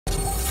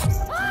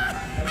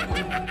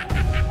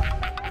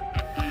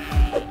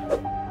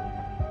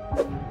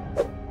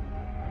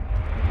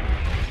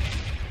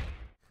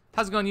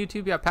How's it going,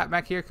 YouTube? You have Pat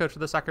Mac here, coach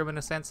of the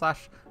Sacramento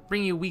Sandslash,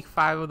 bringing you week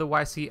 5 of the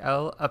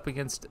YCL up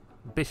against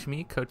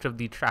Bishmii, coach of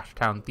the Trash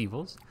Town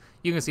Thievuls.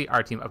 You can see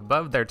our team up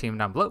above, their team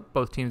down below,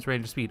 both teams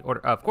range, speed,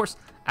 order, of course,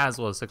 as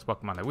well as 6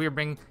 Pokemon that we are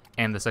bringing,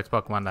 and the 6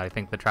 Pokemon that I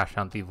think the Trash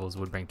Town Thievuls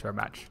would bring to our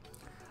match.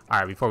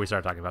 Alright, before we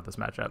start talking about this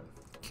matchup,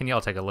 can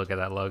y'all take a look at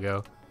that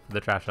logo for the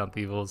Trash Town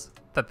Thievuls?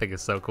 That thing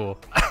is so cool.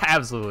 I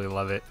absolutely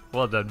love it.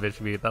 Well done,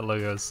 Bishmii. That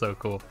logo is so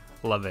cool.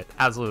 Love it.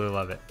 Absolutely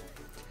love it.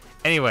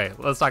 Anyway,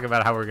 let's talk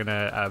about how we're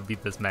gonna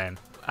beat this man.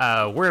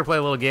 We're gonna play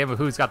a little game of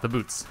who's got the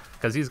boots,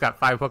 because he's got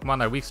 5 Pokemon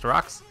that are weak to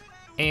rocks,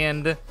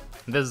 and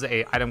this is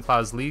a item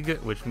clause league,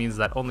 which means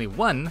that only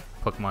 1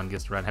 Pokemon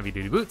gets to run heavy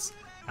duty boots,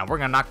 and we're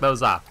gonna knock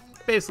those off.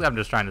 Basically, I'm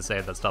just trying to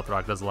say that Stealth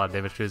Rock does a lot of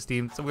damage to his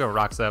team, so we have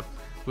rocks up.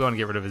 We want to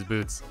get rid of his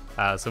boots,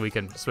 so we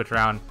can switch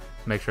around,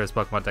 make sure his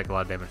Pokemon take a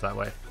lot of damage that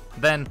way.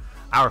 Then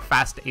our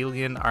fast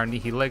alien, our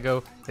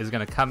Nihilego, is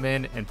gonna come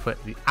in and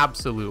put the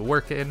absolute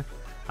work in.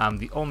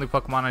 The only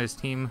Pokemon on his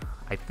team,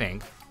 I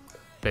think,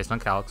 based on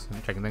Calix,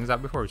 and checking things out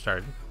before we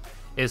started,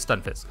 is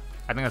Stunfisk.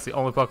 I think that's the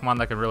only Pokemon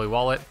that can really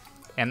wall it,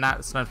 and that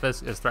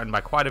Stunfisk is threatened by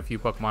quite a few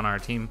Pokemon on our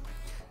team,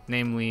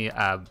 namely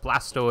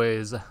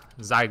Blastoise,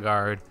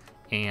 Zygarde,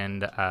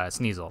 and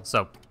Sneasel.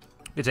 So,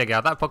 we take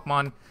out that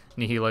Pokemon,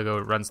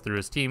 Nihilego runs through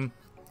his team,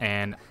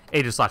 and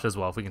Aegislash as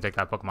well. If we can take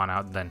that Pokemon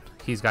out, then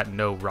he's got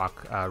no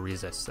rock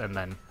resist, and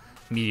then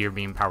Meteor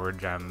Beam Power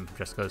Gem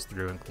just goes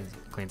through and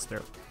cleans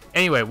through.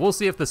 Anyway, we'll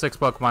see if the 6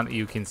 Pokemon that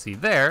you can see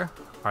there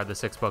are the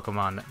 6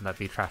 Pokemon that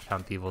the Trash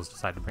Town Thievuls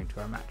decide to bring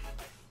to our match.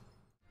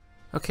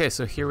 Okay,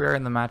 so here we are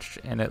in the match,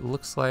 and it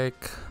looks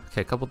like, okay,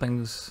 a couple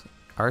things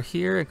are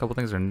here, a couple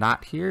things are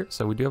not here.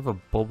 So we do have a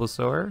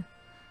Bulbasaur,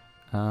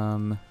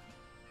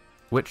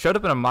 which showed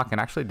up in a mock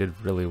and actually did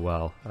really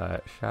well.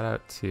 Shout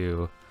out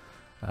to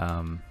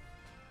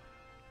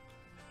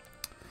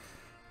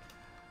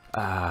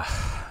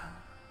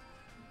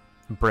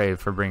Brave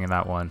for bringing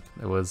that one.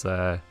 It was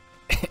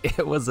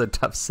it was a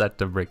tough set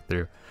to break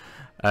through.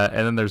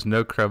 And then there's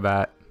no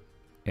Crobat,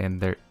 and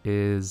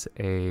there's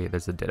a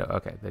Ditto.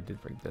 Okay, they did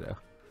bring Ditto.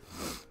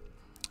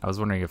 I was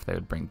wondering if they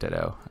would bring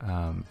Ditto,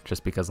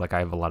 just because like I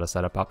have a lot of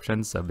setup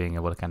options, so being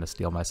able to kind of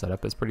steal my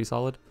setup is pretty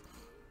solid.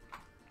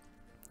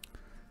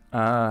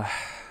 What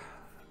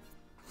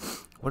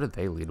did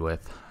they lead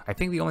with? I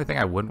think the only thing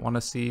I wouldn't want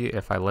to see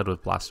if I led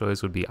with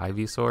Blastoise would be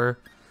Ivysaur,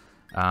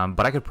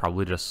 but I could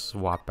probably just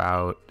swap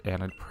out,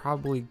 and I'd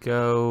probably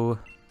go.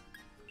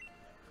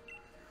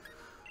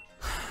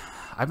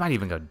 I might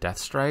even go Death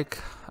Strike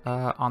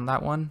on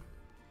that one.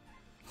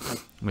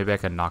 Maybe I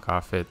could knock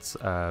off its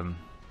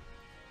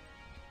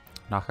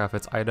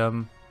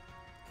item,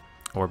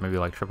 or maybe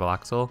like Triple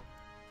Axle.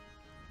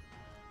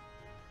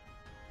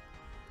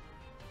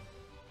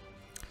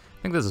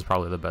 I think this is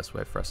probably the best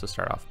way for us to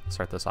start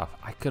this off.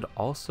 I could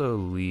also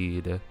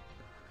lead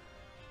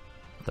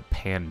the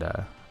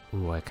Panda.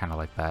 Ooh, I kind of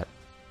like that.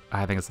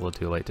 I think it's a little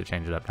too late to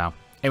change it up now.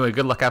 Anyway,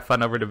 good luck, have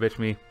fun over to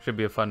Bishmii. Should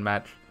be a fun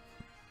match.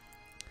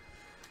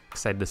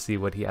 Excited to see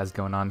what he has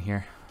going on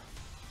here.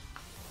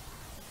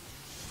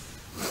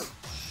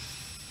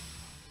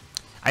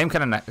 I am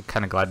kind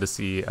of glad to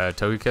see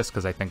Togekiss,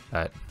 because I think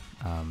that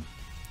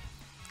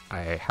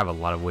I have a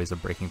lot of ways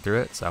of breaking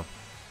through it, so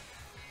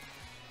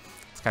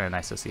it's kind of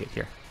nice to see it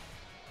here.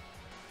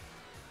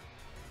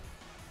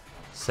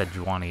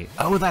 Sejuani.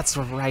 Oh, that's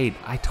right.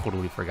 I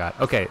totally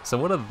forgot. Okay, so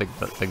one of the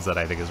things that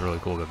I think is really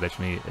cool about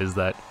Bishmii is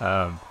that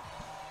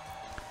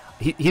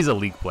he's a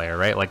League player,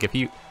 right? Like if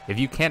you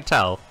can't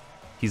tell,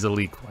 he's a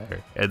League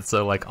player, and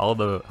so like all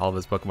of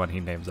his Pokemon he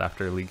names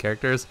after League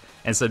characters,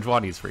 and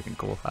Sejuani's freaking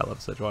cool. I love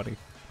Sejuani.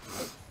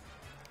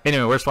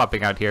 Anyway, we're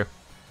swapping out here.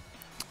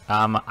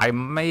 I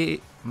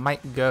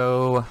might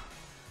go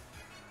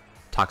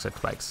Toxic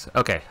Spikes.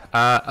 Okay.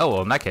 Oh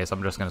well, in that case,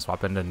 I'm just gonna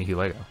swap into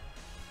Nihilego.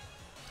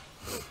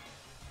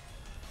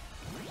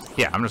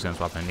 Yeah, I'm just gonna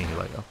swap into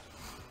Nihilego.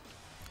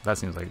 That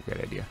seems like a great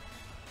idea.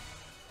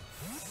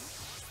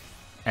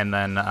 And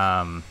then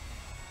I'm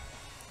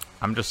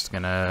just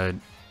gonna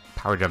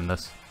Power Gem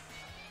this,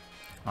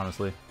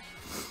 honestly.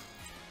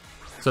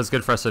 So it's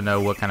good for us to know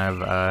what kind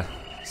of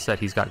set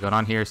he's got going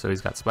on here. So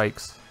he's got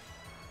spikes,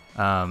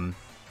 and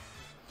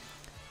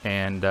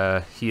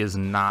he is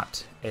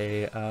not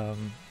a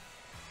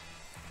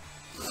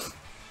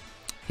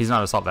he's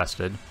not assault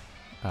vested,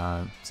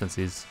 since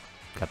he's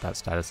got that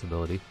status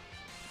ability,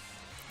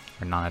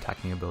 or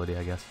non-attacking ability,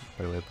 I guess,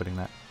 better way of putting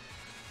that.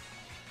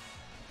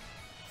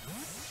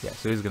 Yeah,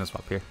 so he's gonna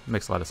swap here.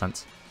 Makes a lot of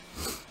sense.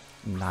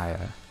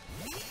 Naya.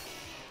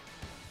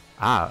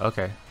 Ah,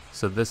 okay.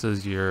 So this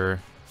is your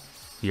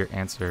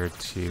answer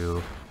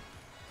to.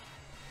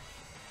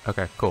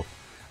 Okay, cool.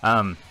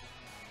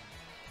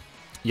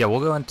 Yeah, we'll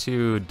go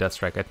into Death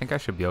Strike. I think I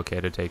should be okay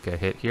to take a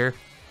hit here.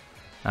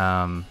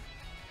 I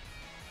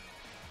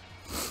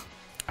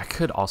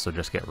could also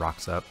just get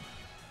rocks up.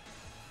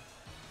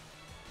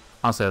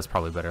 Honestly, that's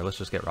probably better. Let's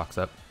just get rocks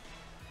up.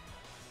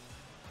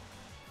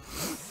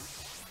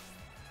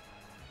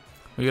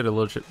 We get a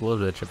little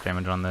bit of chip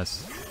damage on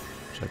this,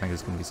 which I think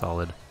is going to be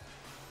solid.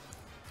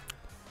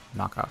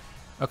 Knockoff.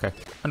 Okay.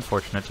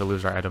 Unfortunate to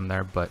lose our item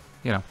there, but,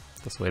 you know,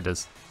 that's the way it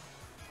is.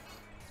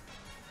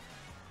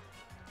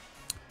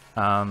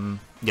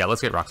 Yeah,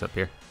 let's get rocks up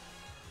here.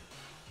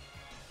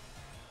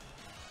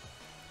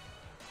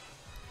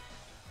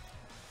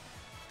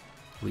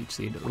 Leech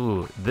Seed.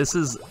 Ooh, this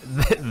is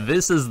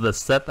the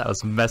set that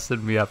was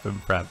messing me up in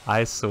prep.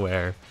 I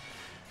swear.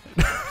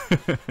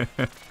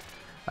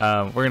 We're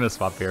gonna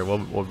swap here.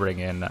 We'll bring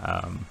in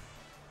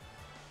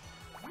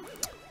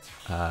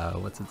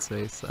what's its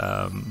face?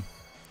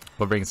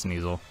 We'll bring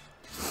Sneasel.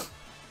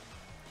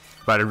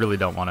 But I really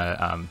don't want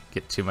to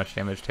get too much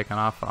damage taken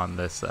off on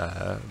this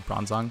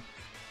Bronzong,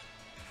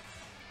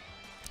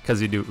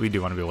 because we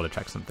do want to be able to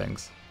check some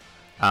things.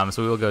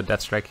 So we will go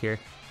Death Strike here,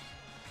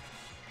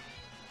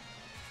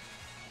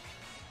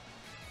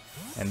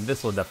 and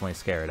this will definitely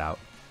scare it out.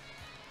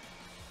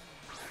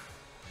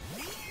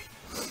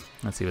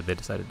 Let's see what they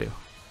decide to do.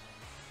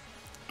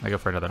 I go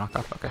for another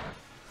knockoff. Okay.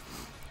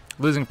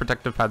 Losing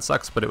Protective Pad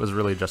sucks, but it was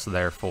really just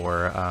there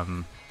for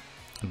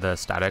the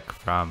static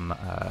from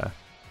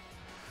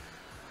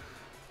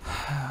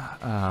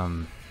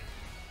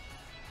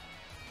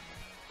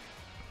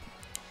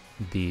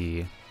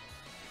the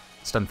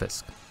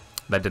Stunfisk.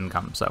 That didn't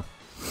come, so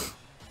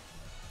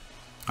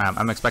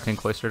I'm expecting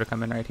Cloyster to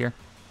come in right here.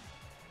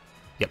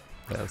 Yep,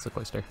 yeah, that's the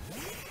Cloyster.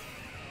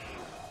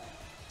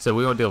 So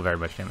we won't deal very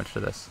much damage to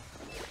this.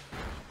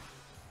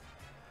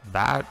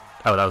 That...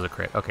 Oh, that was a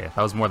crit. Okay,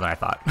 that was more than I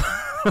thought.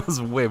 That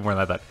was way more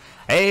than I thought.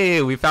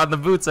 Hey, we found the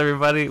boots,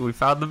 everybody! We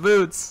found the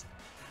boots!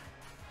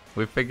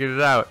 We figured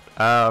it out.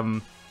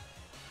 I'm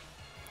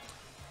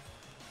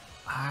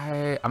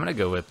gonna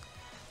go with...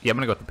 Yeah, I'm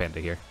gonna go with the Panda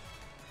here.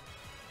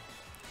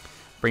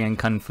 Bring in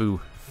Kung Fu.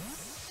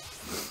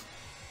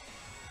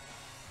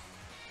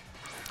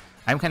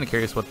 I'm kind of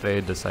curious what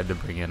they decide to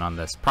bring in on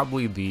this.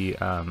 Probably the...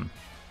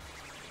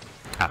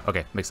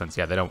 okay, makes sense.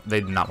 Yeah,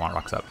 they do not want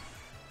rocks up.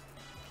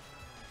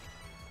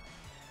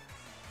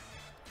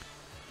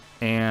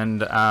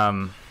 And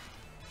I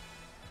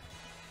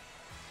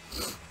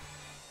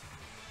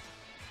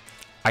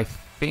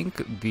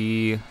think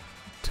the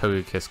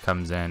Togekiss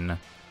comes in. I'm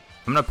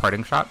gonna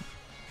Parting Shot.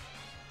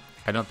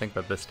 I don't think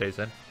that this stays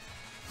in.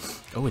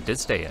 Oh, it did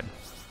stay in.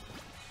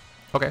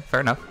 Okay, fair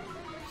enough.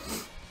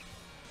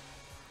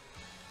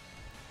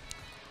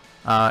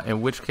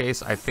 In which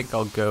case, I think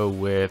I'll go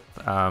with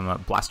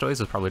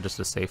Blastoise is probably just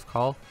a safe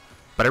call.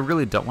 But I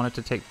really don't want it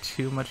to take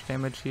too much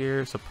damage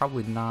here, so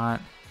probably not.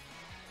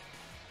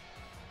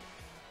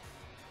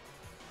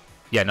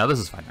 Yeah, no, this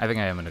is fine. I think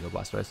I am going to go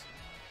Blastoise.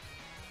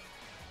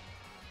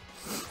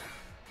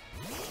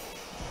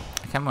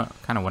 I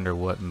kind of wonder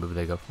what move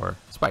they go for.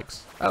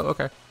 Spikes. Oh,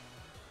 okay.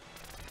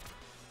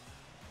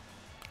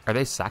 Are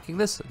they sacking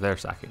this? They're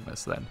sacking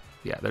this then.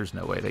 Yeah, there's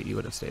no way that you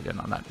would have stayed in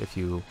on that if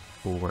you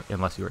were,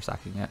 unless you were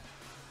sacking it.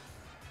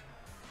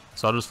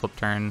 So I'll just flip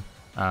turn.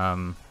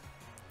 I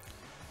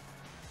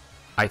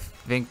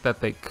think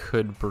that they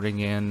could bring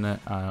in,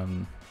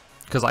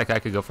 because like I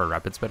could go for a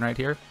Rapid Spin right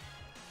here.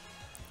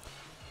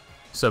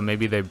 So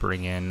maybe they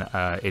bring in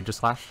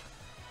Aegislash.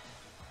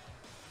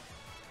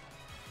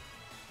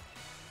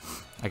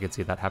 I could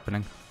see that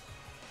happening.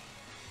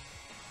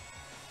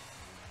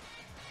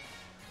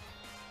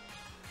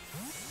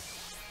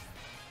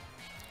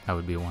 That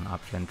would be one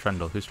option.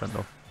 Trundle. Who's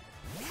Trundle?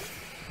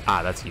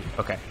 Ah, that's you.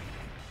 Okay.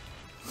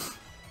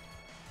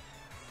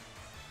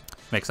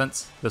 Makes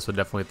sense. This would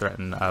definitely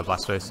threaten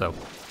Blastoise, so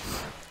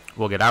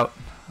we'll get out.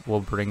 We'll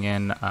bring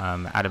in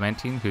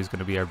Adamantine, who's going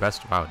to be our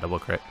best. Wow, double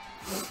crit.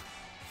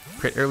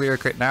 Crit earlier,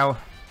 crit now. I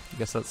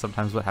guess that's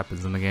sometimes what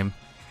happens in the game.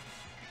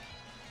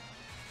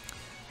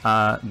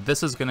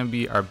 This is going to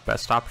be our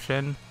best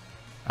option.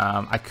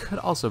 I could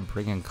also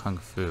bring in Kung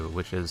Fu,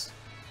 which is...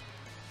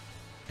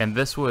 And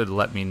this would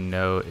let me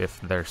know if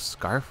they're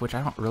Scarf, which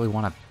I don't really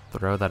want to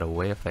throw that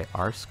away if they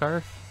are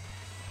Scarf.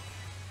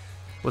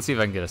 Let's see if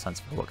I can get a sense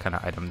for what kind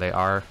of item they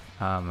are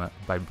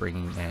by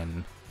bringing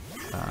in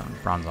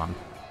Bronzong.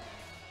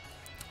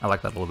 I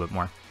like that a little bit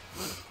more.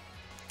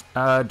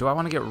 Do I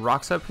want to get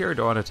rocks up here, or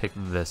do I want to take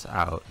this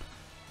out?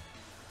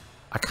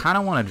 I kind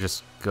of want to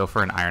just go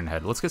for an Iron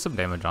Head. Let's get some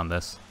damage on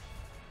this.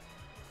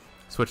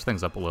 Switch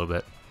things up a little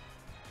bit.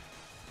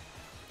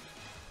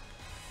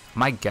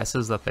 My guess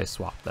is that they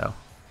swap, though.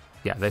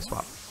 Yeah, they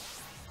swap.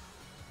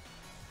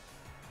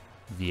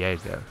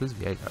 Viego. Who's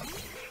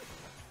Viego?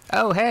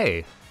 Oh,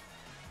 hey!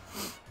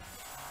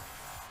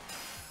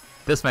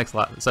 This makes a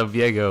lot... So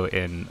Viego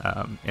in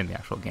the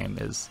actual game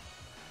is...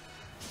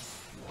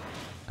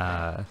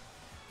 yeah,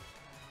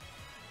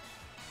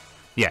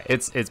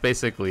 it's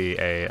basically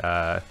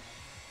a...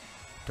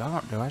 do I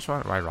just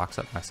want to ride rocks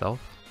up myself?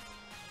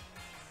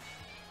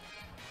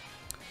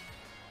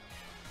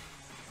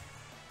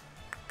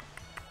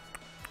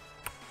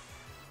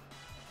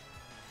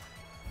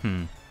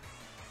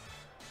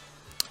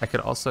 I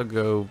could also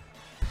go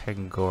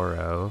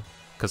Pangoro,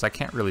 because I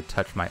can't really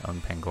touch my own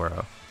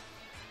Pangoro.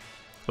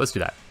 Let's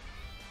do that.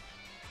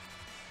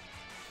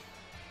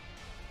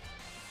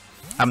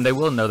 They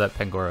will know that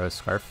Pangoro is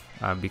Scarf,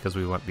 because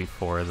we went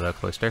before the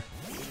Cloyster.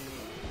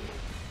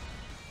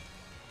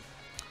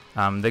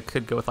 They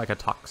could go with like a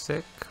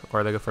Toxic,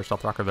 or they go for a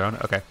Stealth Rock of their own.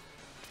 Okay.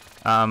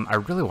 I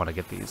really want to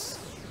get these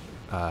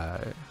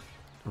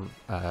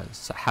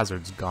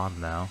hazards gone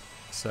though.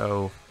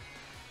 So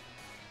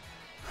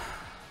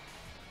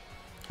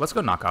let's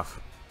go Knockoff.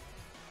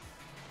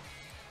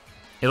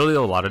 It'll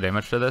deal a lot of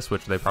damage to this,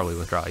 which they probably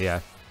withdraw,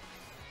 yeah.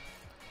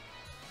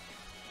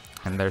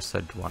 And there's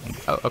Sejuani.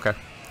 Oh, okay.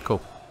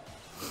 Cool.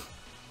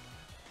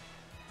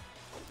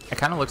 It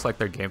kind of looks like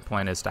their game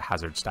plan is to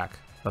hazard stack.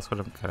 That's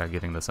what I'm kind of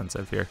getting the sense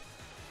of here.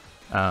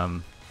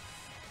 So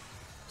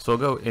we'll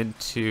go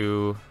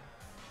into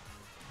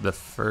the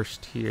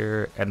first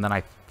here, and then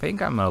I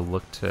think I'm going to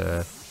look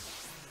to...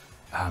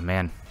 Oh,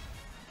 man.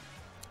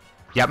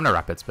 Yeah, I'm going to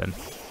Rapid Spin.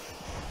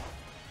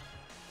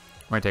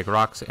 We're going to take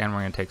rocks, and we're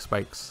going to take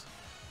spikes.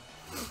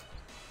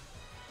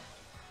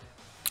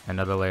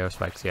 Another layer of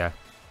spikes, yeah.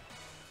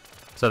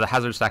 So the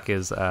hazard stack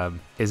is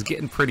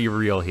getting pretty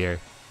real here.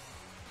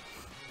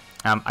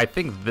 I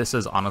think this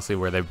is honestly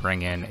where they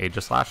bring in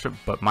Aegislash,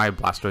 but my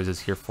Blastoise is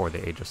here for the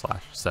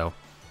Aegislash. So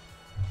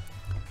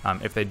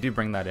if they do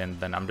bring that in,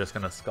 then I'm just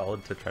going to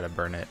Scald to try to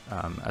burn it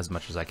as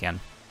much as I can.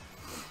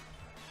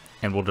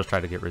 And we'll just try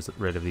to get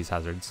rid of these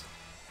hazards.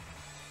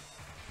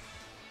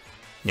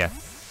 Yeah,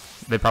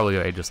 they probably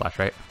go Aegislash,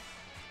 right?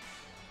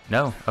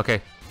 No?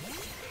 Okay.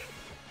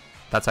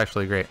 That's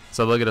actually great.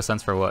 So they'll get a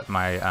sense for what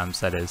my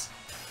set is.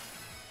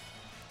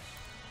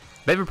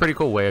 They have a pretty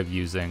cool way of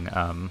using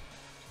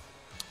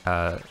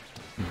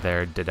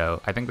their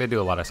Ditto. I think they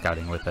do a lot of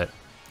scouting with it,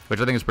 which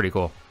I think is pretty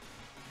cool.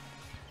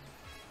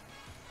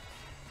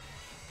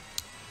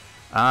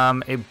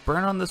 A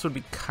burn on this would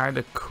be kind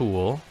of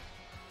cool.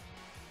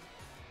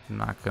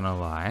 Not gonna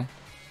lie.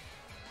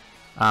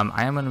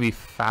 I am gonna be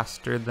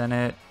faster than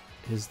it.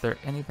 Is there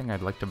anything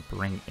I'd like to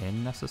bring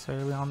in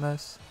necessarily on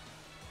this?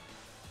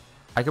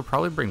 I could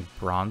probably bring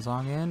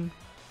Bronzong in.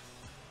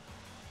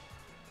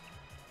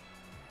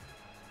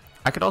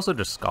 I could also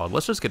just Scald.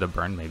 Let's just get a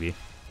burn, maybe.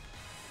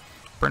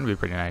 Burn would be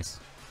pretty nice.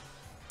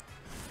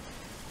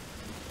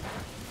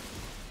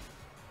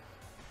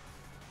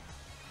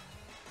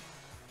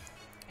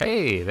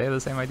 Hey, they have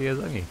the same idea as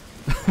me.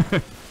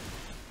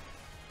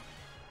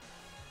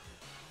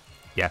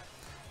 Yeah.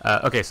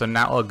 Okay, so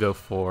now I'll go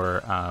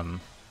for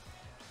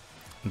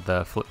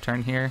the flip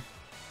turn here,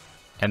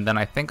 and then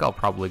I think I'll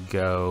probably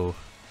go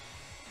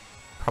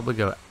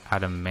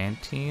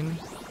Adamantine.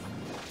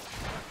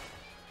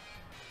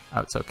 Oh,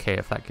 it's okay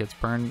if that gets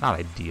burned. Not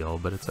ideal,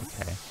 but it's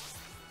okay.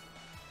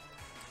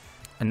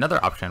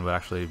 Another option would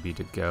actually be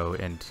to go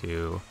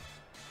into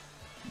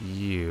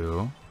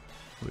you,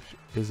 which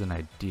is an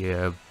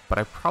idea, but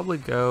I probably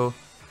go...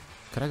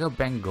 Could I go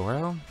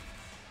Bangoro?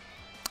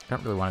 I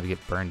don't really want to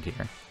get burned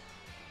here.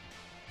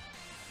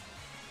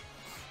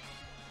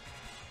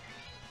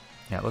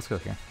 Yeah, let's go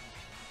here.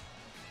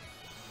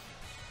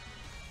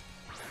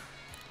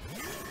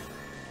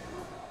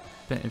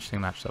 Been an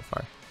interesting match so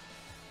far.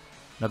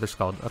 Another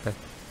Scald, okay.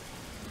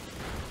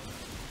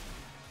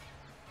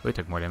 We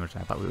took more damage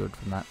than I thought we would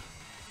from that.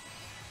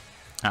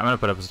 I'm going to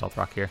put up a Stealth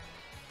Rock here.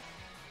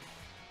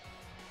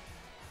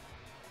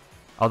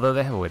 Although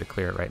they have a way to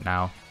clear it right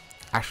now.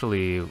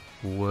 Actually,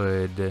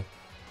 would...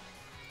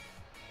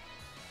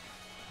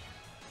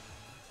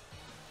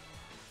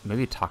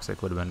 Maybe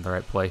Toxic would have been the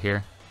right play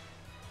here.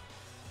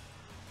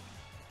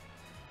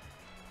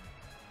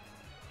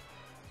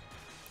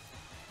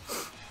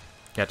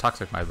 Yeah,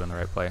 Toxic might have been the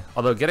right play.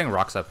 Although getting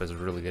rocks up is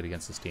really good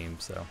against this team,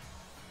 so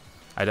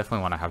I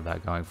definitely want to have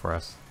that going for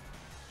us.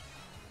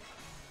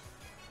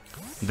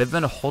 They've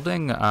been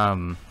holding, who's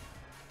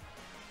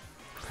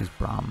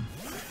Braum?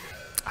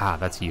 Ah,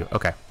 that's you.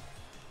 Okay.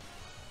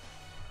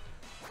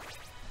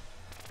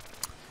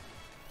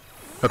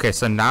 Okay,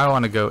 so now I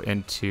want to go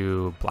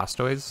into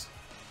Blastoise,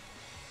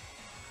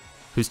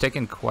 who's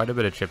taken quite a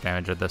bit of chip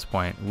damage at this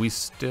point. I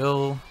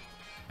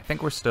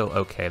think we're still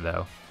okay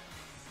though.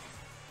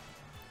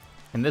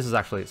 And this is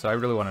actually, so I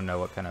really want to know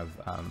what kind of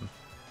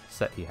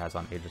set he has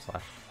on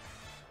Aegislash.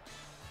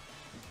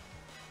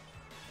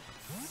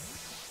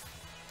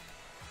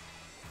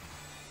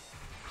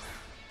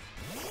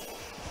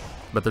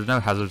 But there's no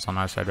hazards on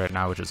our side right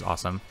now, which is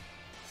awesome.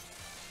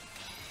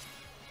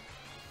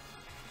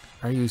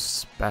 Are you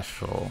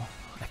special?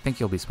 I think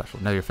you'll be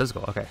special. No, you're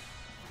physical. Okay.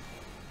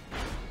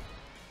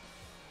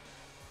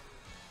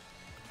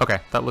 Okay,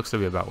 that looks to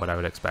be about what I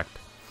would expect.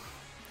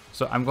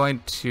 So I'm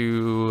going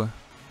to...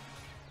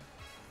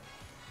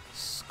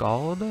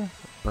 Scald?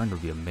 Burn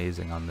would be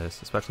amazing on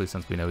this, especially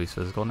since we know he's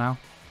physical now.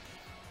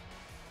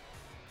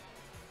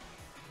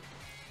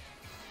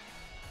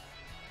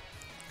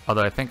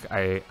 Although I think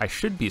I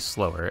should be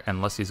slower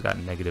unless he's got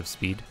negative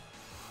speed.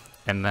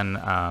 And then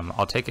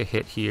I'll take a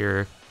hit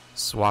here,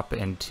 swap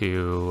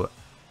into...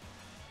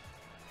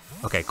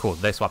 Okay, cool.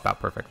 They swap out.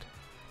 Perfect.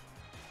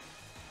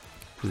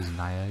 Who's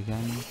Naya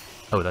again?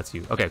 Oh, that's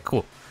you. Okay,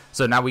 cool.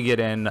 So now we get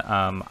in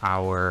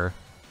our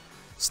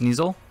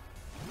Sneasel.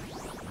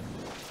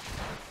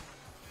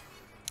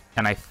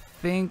 And I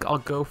think I'll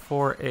go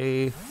for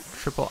a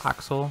triple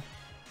axle.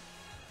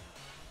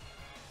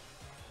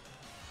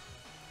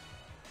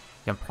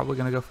 Yeah, I'm probably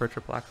gonna go for a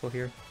triple axle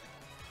here.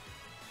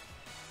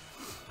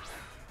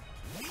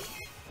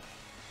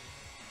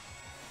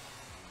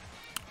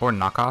 Or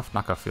knockoff.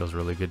 Knockoff feels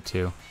really good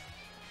too.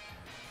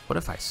 What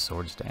if I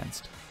swords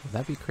danced? Would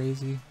that be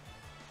crazy?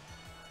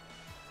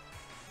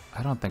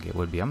 I don't think it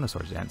would be. I'm gonna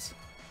swords dance.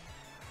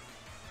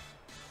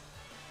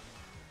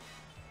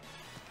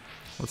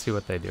 Let's see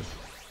what they do.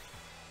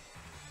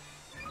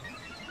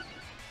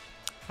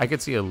 I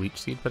could see a leech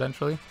seed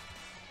potentially.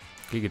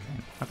 Giga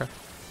Drain. Okay.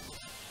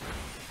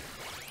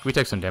 We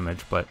take some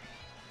damage, but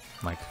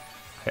like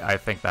I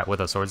think that with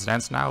a swords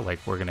dance now, like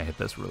we're gonna hit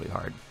this really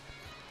hard.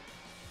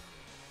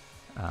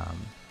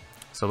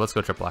 So let's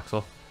go triple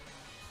axle.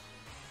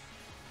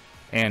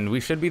 And we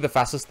should be the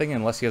fastest thing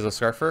unless he has a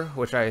Scarfer,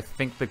 which I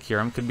think the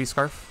Kyurem could be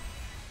Scarf.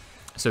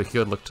 So he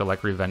would look to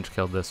like revenge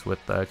kill this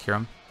with the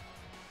Kyurem.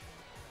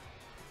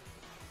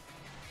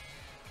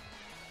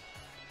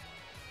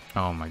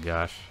 Oh my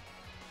gosh.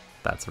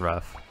 That's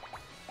rough.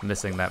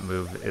 Missing that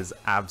move is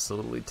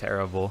absolutely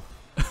terrible.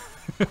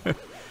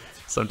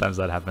 Sometimes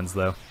that happens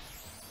though.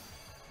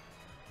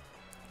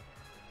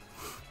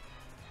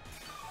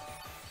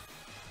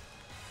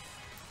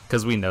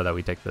 Because we know that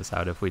we take this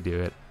out if we do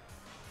it.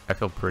 I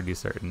feel pretty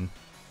certain.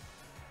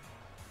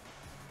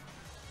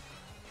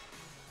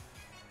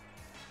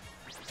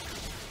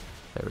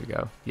 There we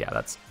go. Yeah,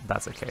 that's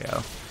a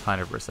KO,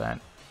 100%.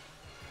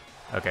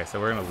 Okay, so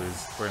we're gonna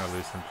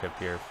lose some chip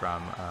here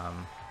from.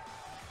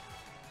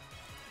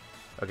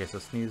 Okay, so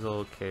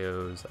Sneasel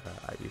KOs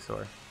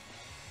Ivysaur.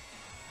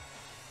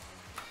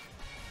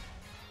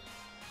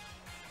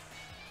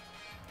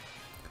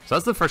 So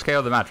that's the first KO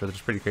of the match, which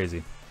is pretty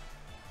crazy.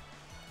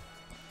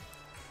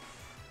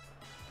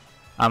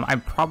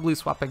 I'm probably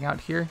swapping out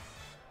here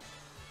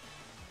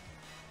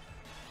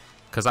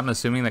because I'm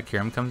assuming that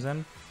Kyurem comes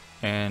in,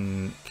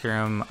 and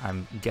Kyurem,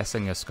 I'm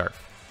guessing, is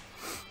Scarf.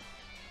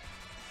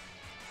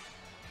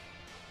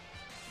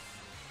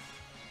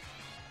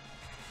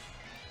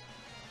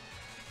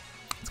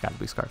 It's got to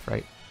be Scarf,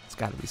 right? It's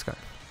got to be Scarf.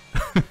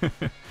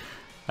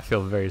 I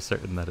feel very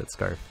certain that it's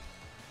Scarf.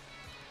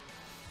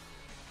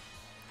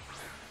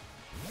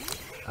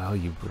 Oh,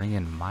 you bring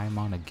in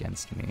Maimon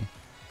against me.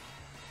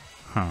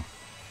 Huh.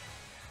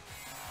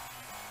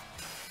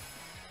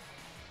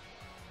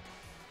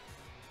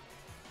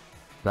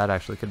 That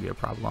actually could be a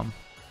problem.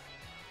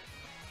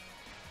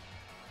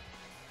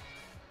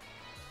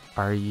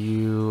 Are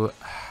you...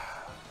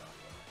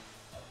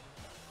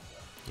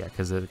 Yeah,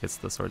 because it gets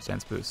the Swords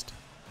Dance boost.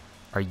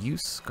 Are you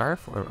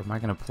Scarf, or am I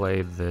going to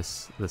play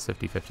this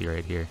 50-50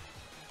 right here?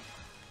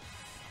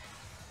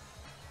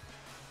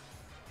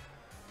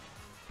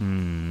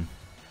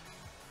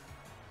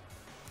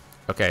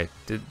 Okay,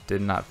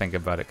 did not think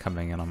about it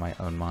coming in on my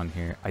own mon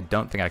here. I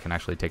don't think I can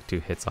actually take 2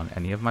 hits on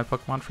any of my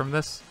Pokemon from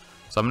this.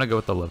 So I'm going to go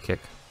with the low kick.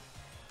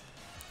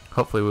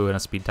 Hopefully we win a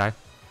speed tie.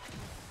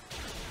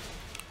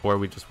 Or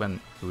we just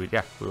win.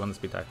 Yeah, we won the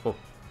speed tie. Cool.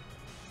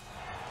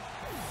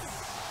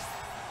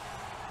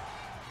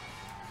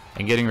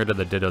 And getting rid of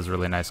the Ditto is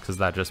really nice because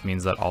that just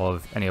means that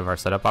any of our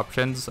setup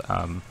options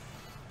are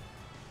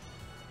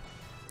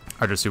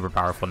just super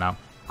powerful now.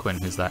 Quinn,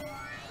 who's that?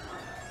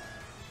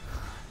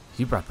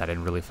 You brought that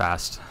in really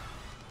fast.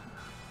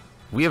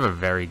 We have a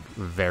very,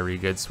 very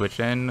good switch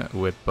in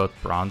with both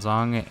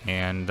Bronzong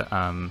and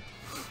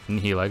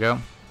Nihilego.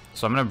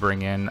 So I'm going to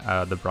bring in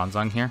the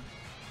Bronzong here.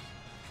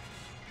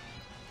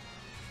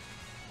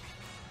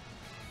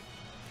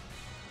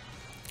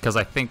 Because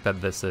I think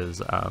that this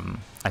is,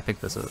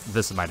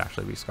 this might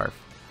actually be Scarf,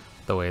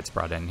 the way it's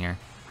brought in here.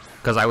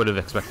 Because I would have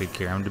expected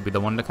Kyurem to be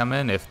the one to come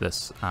in if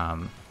this,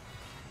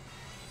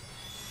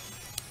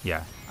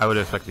 yeah, I would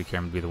have expected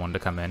Kyurem to be the one to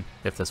come in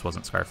if this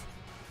wasn't Scarf.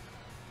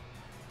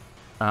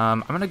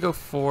 I'm going to go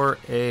for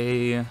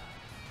a...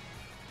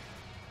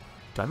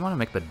 Do I want to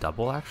make the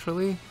double,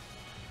 actually?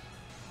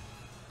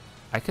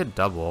 I could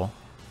double.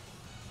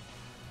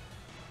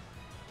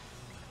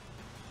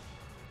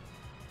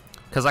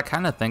 Because I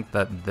kind of think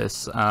that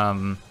this,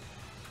 I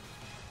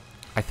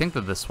think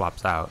that this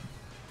swaps out.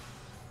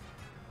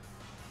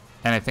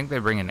 And I think they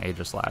bring in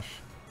Aegislash.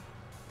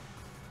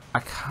 I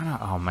kind of,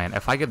 oh man,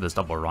 if I get this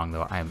double wrong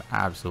though, I am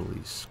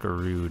absolutely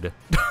screwed.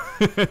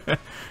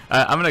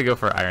 I'm going to go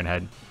for Iron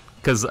Head.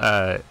 Because,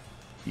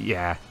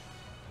 yeah.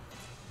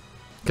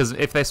 Because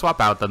if they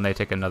swap out, then they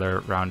take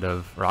another round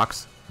of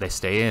rocks. They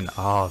stay in.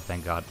 Oh,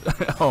 thank God.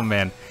 Oh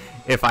man,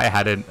 if I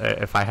hadn't,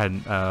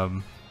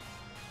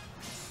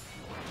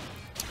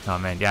 oh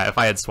man, yeah, if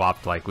I had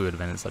swapped, like, we would have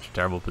been in such a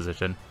terrible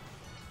position.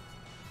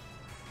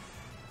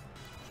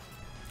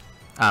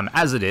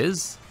 As it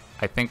is,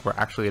 I think we're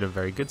actually at a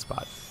very good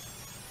spot.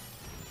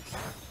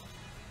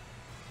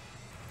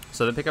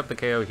 So they pick up the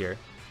KO here.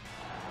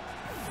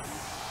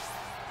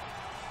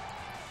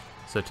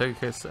 So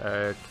Togekiss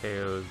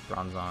KOs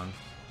Bronzong.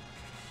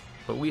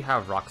 But we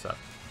have rocks up.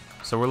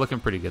 So we're looking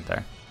pretty good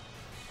there.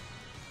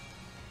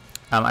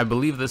 I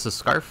believe this is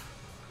Scarf.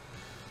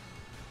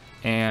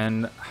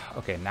 And,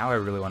 okay, now I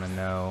really want to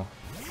know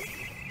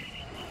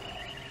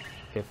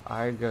if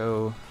I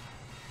go...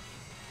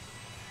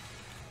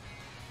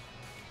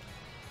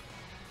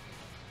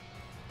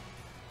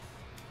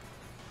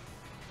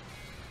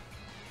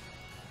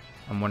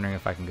 I'm wondering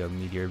if I can go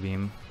Meteor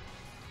Beam.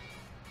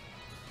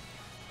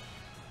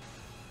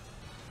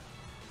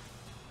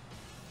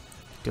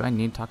 Do I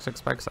need Toxic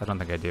Spikes? I don't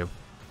think I do.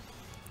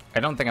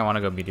 I don't think I want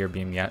to go Meteor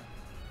Beam yet.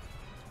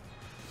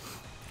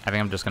 I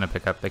think I'm just going to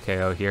pick up the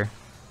KO here.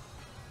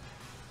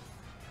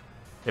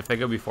 If they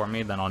go before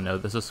me, then I'll know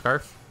this is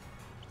Scarf.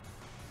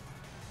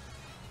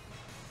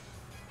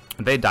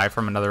 They die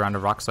from another round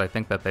of rocks, so I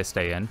think that they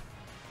stay in.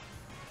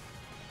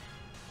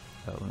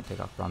 Oh, let me take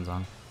off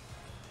Bronzong.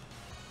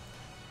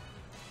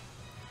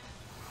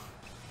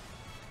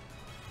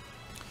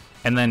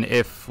 And then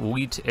if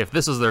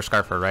this is their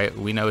Scarfer, right?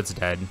 We know it's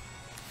dead.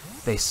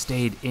 They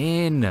stayed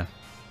in.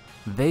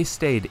 They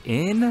stayed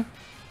in?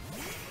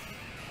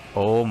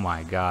 Oh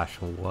my gosh,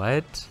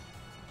 what?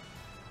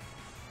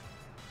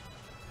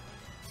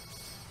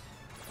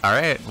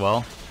 Alright,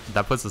 well,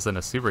 that puts us in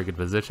a super good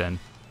position.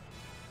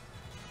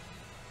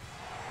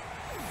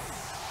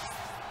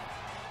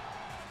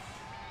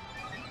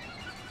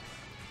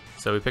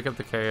 So we pick up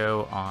the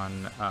KO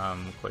on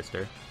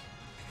Cloyster.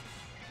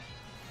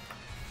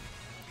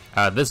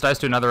 This dies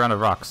to another round of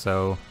rocks,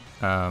 so...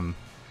 or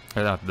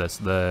not this,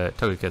 the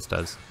Togekiss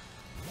does.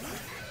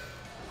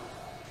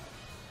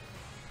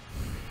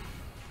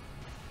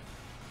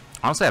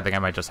 Honestly, I think I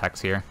might just Hex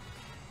here.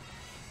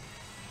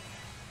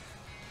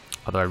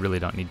 Although I really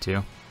don't need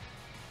to.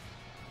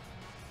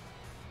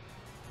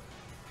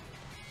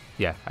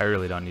 Yeah, I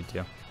really don't need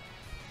to.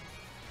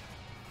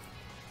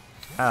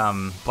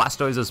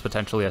 Blastoise is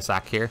potentially a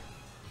sack here.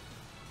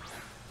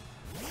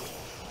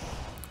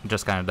 It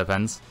just kind of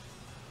depends.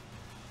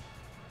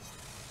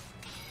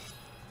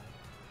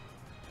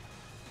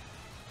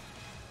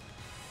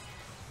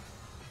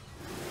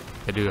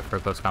 They do it for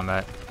close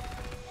combat.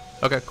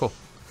 Okay, cool.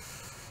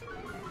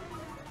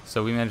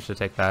 So we managed to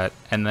take that,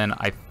 and then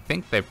I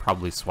think they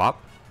probably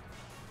swap.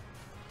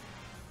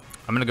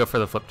 I'm gonna go for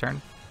the flip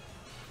turn.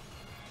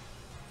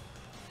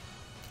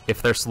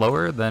 If they're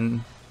slower,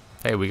 then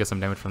hey, we get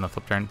some damage from the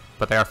flip turn,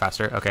 but they are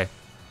faster. Okay,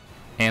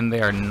 and they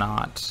are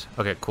not.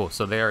 Okay, cool.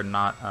 So they are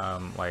not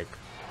like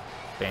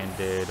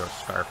banded or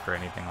scarfed or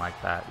anything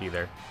like that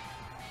either.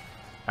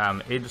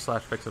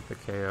 Aegislash picks up the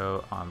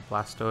KO on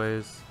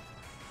Blastoise,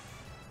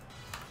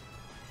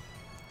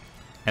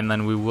 and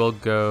then we will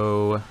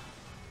go.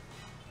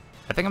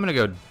 I think I'm gonna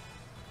go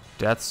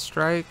Death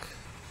Strike.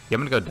 Yeah, I'm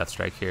gonna go Death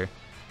Strike here.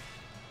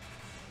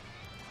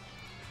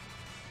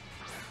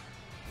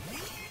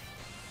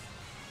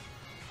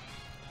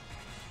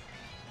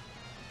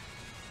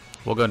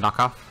 We'll go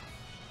Knockoff.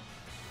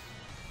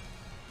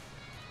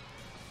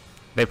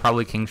 They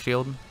probably King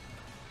Shield.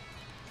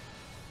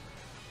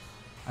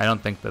 I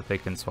don't think that they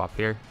can swap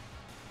here.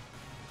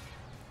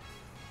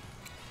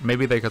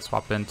 Maybe they could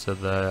swap into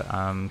the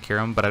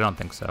Kyurem, but I don't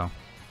think so.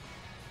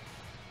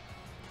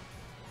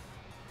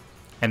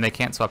 And they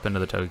can't swap into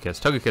the Togekiss.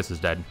 Togekiss is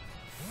dead.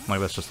 Like,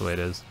 that's just the way it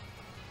is.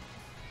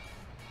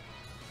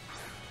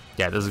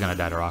 Yeah, this is gonna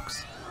die to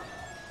rocks.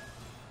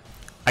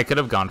 I could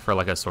have gone for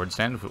like a Sword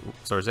Dance, which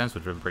would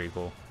have been pretty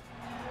cool.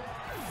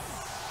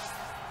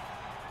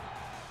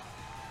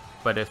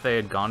 But if they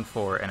had gone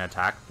for an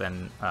attack,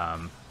 then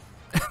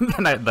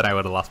then I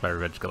would have lost my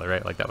Revenge Killer,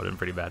 right? Like, that would have been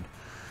pretty bad.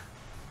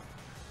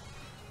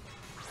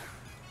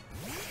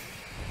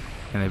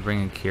 And they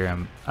bring in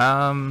Kyurem.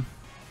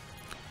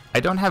 I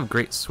don't have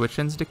great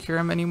switch-ins to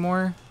Kyurem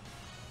anymore.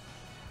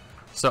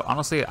 So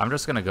honestly, I'm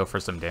just gonna go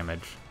for some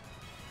damage.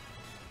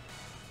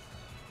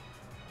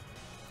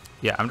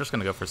 Yeah, I'm just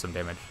gonna go for some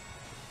damage.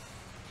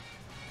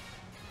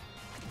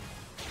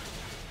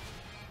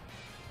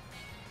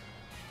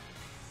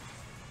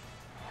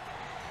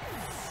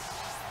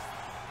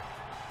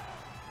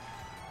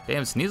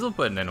 Damn, Sneasel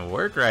putting in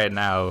work right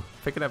now.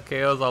 Picking up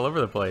KOs all over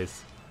the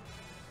place.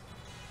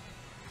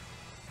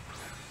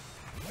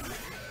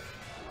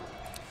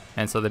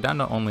 And so they're down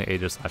to only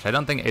Aegislash. I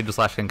don't think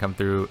Aegislash can come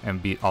through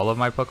and beat all of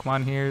my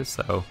Pokemon here,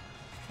 so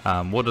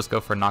we'll just go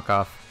for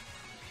Knockoff.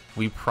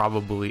 We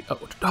probably...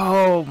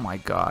 Oh my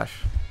gosh.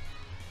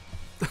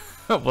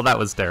 Well, that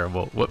was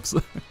terrible. Whoops.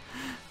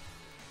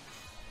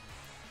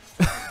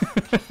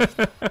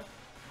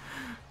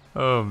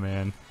 Oh,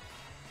 man.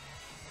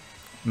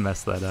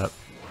 Messed that up.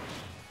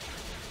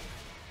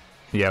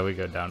 Yeah, we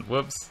go down.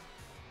 Whoops.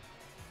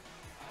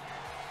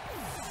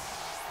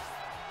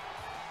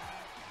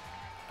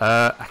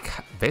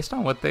 Based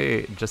on what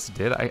they just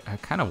did, I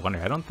kind of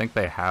wonder. I don't think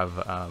they have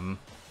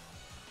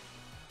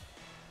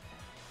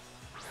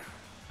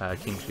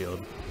King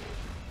Shield.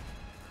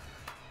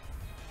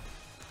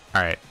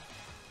 Alright.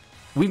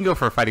 We can go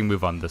for a fighting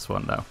move on this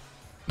one, though.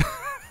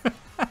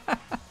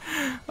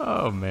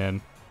 Oh,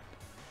 man.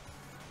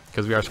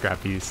 Because we are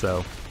scrappy,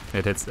 so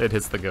it hits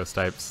the ghost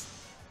types.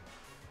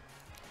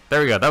 There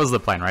we go. That was the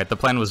plan, right? The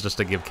plan was just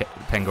to give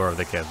Pangoro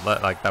the kid.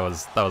 Like, that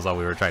was all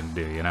we were trying to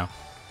do, you know?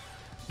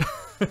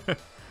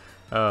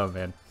 Oh,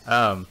 man.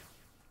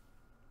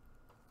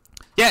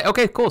 Yeah,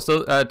 okay, cool.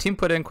 So team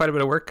put in quite a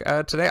bit of work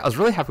today. I was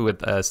really happy with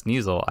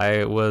Sneasel.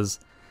 I was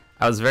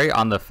very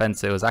on the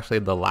fence. It was actually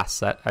the last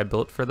set I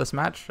built for this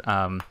match.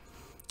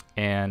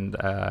 and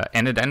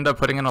it ended up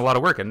putting in a lot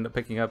of work. It ended up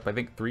picking up, I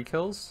think, 3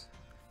 kills.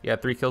 Yeah,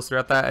 3 kills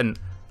throughout that, and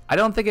I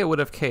don't think it would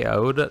have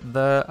KO'd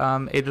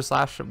the Aegis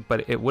Slash,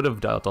 but it would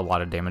have dealt a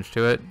lot of damage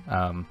to it,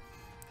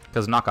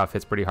 because knockoff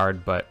hits pretty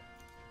hard, but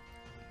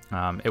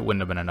it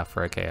wouldn't have been enough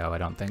for a KO, I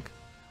don't think.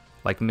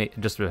 Like,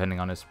 just depending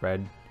on his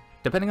spread.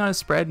 Depending on his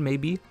spread,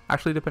 maybe.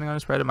 Actually, depending on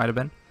his spread, it might have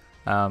been.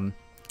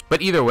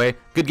 But either way,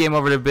 good game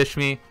over to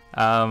Bishmii.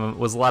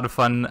 Was a lot of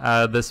fun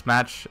this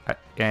match,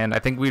 and I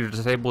think we were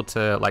just able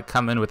to like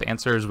come in with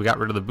answers. We got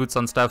rid of the boots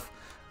on stuff.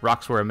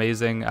 Rocks were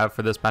amazing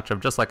for this matchup,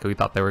 just like we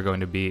thought they were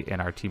going to be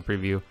in our team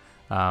preview.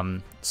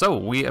 So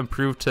we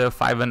improved to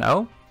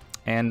 5-0,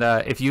 and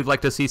if you'd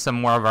like to see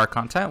some more of our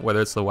content, whether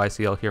it's the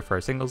YCL here for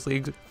our singles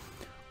leagues,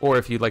 or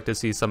if you'd like to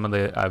see some of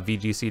the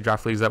VGC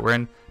draft leagues that we're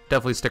in,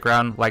 definitely stick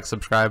around, like,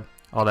 subscribe,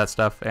 all that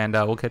stuff, and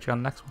we'll catch you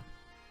on the next one.